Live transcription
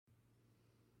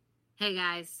Hey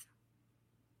guys,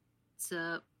 what's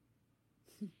up?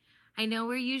 I know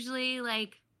we're usually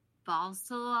like balls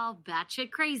to the wall, batshit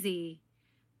crazy,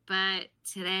 but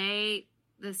today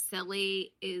the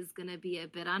silly is gonna be a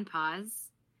bit on pause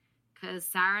because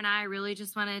Sarah and I really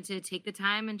just wanted to take the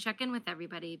time and check in with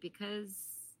everybody because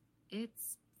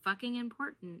it's fucking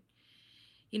important.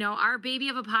 You know, our baby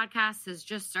of a podcast has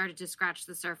just started to scratch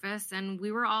the surface, and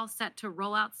we were all set to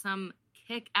roll out some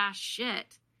kick-ass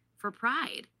shit for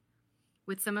Pride,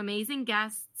 with some amazing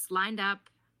guests lined up,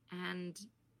 and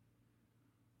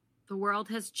the world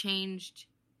has changed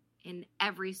in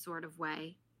every sort of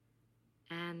way.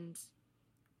 And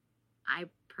I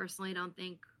personally don't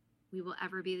think we will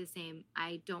ever be the same.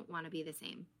 I don't want to be the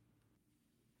same.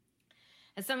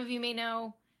 As some of you may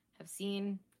know, have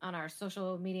seen on our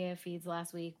social media feeds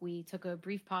last week, we took a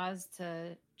brief pause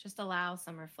to just allow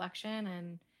some reflection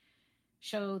and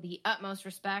show the utmost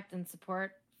respect and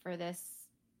support for this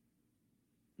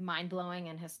mind-blowing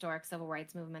and historic civil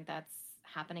rights movement that's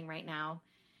happening right now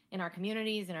in our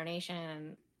communities, in our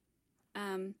nation.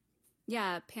 Pam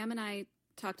and I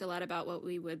talked a lot about what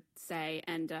we would say,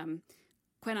 and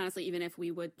quite honestly, even if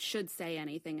we should say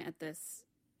anything at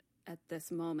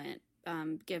this moment,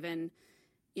 given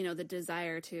the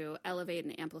desire to elevate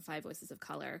and amplify voices of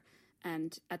color,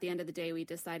 and at the end of the day, we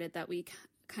decided that we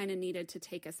kind of needed to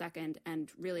take a second and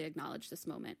really acknowledge this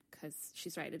moment, because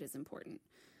she's right, it is important.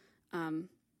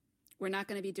 We're not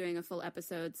going to be doing a full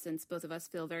episode since both of us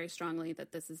feel very strongly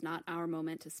that this is not our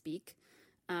moment to speak.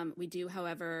 We do,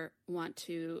 however, want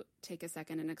to take a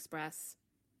second and express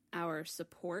our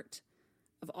support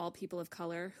of all people of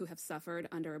color who have suffered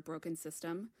under a broken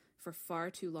system for far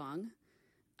too long,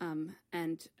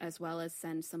 and as well as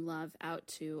send some love out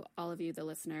to all of you, the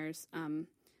listeners.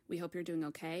 We hope you're doing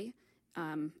okay.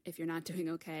 If you're not doing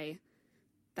okay,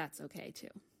 that's okay too.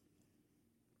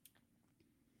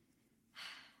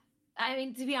 I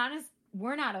mean, to be honest,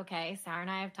 we're not okay. Sarah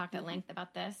and I have talked at length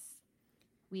about this.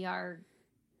 We are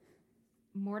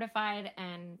mortified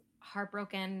and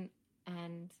heartbroken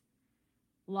and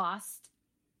lost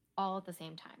all at the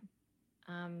same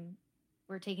time.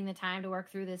 We're taking the time to work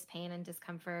through this pain and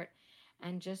discomfort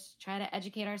and just try to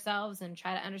educate ourselves and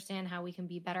try to understand how we can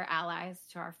be better allies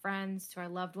to our friends, to our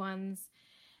loved ones,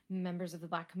 members of the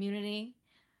Black community.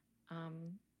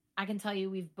 I can tell you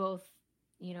we've both,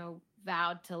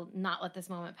 vowed to not let this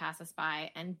moment pass us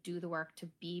by and do the work to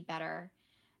be better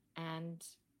and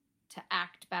to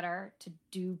act better, to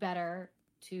do better,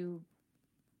 to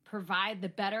provide the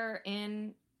better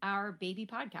in our baby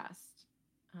podcast.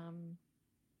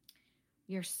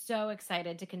 We are so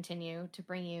excited to continue to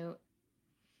bring you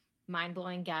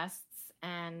mind-blowing guests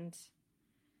and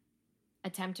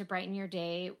attempt to brighten your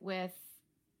day with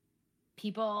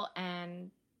people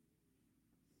and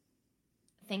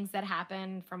things that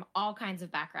happen from all kinds of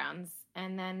backgrounds,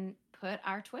 and then put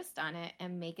our twist on it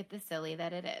and make it the silly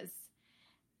that it is.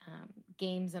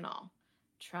 Games and all.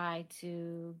 Try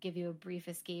to give you a brief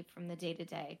escape from the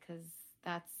day-to-day, because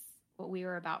that's what we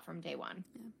were about from day one.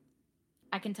 Yeah.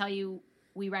 I can tell you,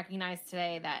 we recognize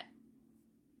today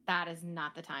that is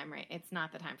not the time, right? It's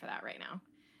not the time for that right now.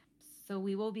 So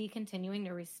we will be continuing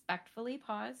to respectfully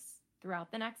pause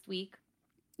throughout the next week.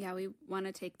 Yeah, we want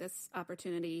to take this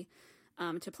opportunity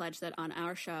to pledge that on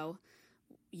our show,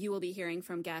 you will be hearing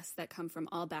from guests that come from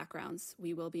all backgrounds.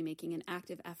 We will be making an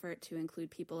active effort to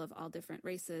include people of all different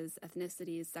races,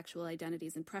 ethnicities, sexual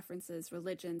identities and preferences,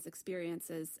 religions,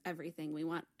 experiences, everything. We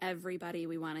want everybody.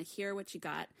 We want to hear what you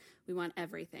got. We want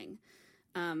everything.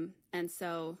 And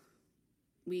so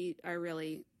we are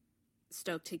really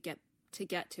stoked to get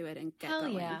to it and get Hell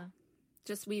going. Yeah.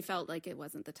 Just, we felt like it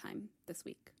wasn't the time this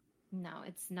week. No,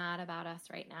 it's not about us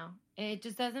right now. It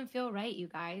just doesn't feel right, you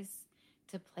guys,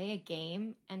 to play a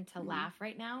game and to laugh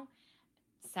right now.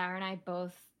 Sarah and I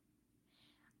both,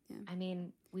 I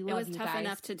mean, we love you guys. It was tough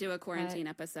enough to do a quarantine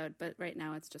episode, but right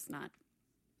now it's just not,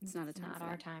 it's not a time. It's not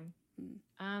our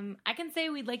time. I can say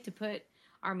we'd like to put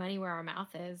our money where our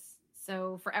mouth is.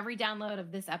 So for every download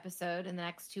of this episode in the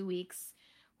next 2 weeks,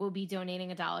 we'll be donating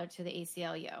 $1 to the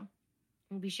ACLU.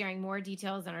 We'll be sharing more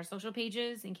details on our social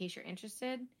pages in case you're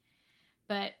interested.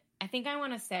 But I think I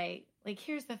want to say,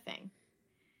 here's the thing.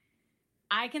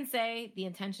 I can say the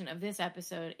intention of this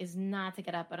episode is not to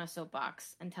get up on a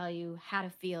soapbox and tell you how to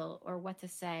feel or what to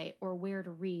say or where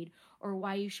to read or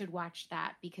why you should watch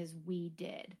that, because we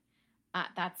did.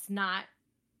 That's not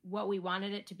what we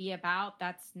wanted it to be about.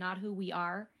 That's not who we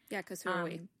are. Yeah, because who are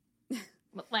we?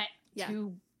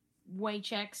 Two white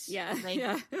chicks.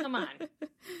 Yeah. Come on.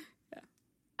 Yeah.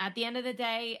 At the end of the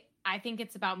day, I think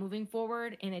it's about moving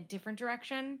forward in a different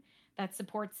direction that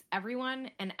supports everyone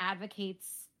and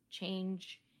advocates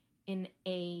change in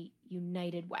a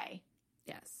united way.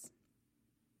 Yes.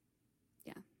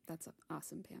 Yeah, that's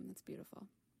awesome, Pam. That's beautiful.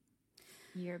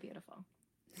 You're beautiful.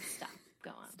 Stop.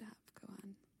 Go on. Stop. Go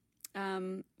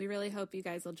on. We really hope you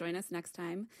guys will join us next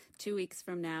time, 2 weeks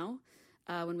from now,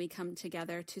 when we come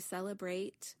together to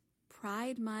celebrate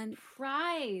Pride Month.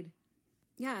 Pride.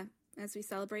 Yeah, as we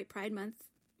celebrate Pride Month,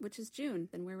 which is June.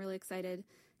 And we're really excited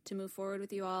to move forward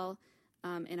with you all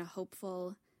in a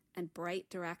hopeful and bright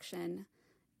direction.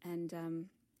 And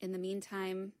in the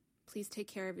meantime, please take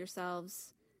care of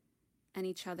yourselves and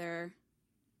each other.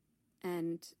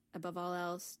 And above all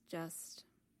else, just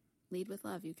lead with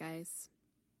love, you guys.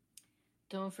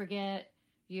 Don't forget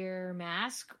your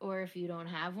mask, or if you don't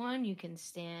have one, you can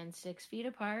stand 6 feet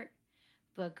apart,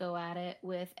 but go at it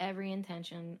with every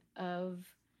intention of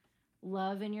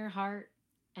love in your heart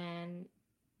and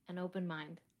an open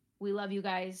mind. We love you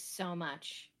guys so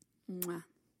much. Mwah.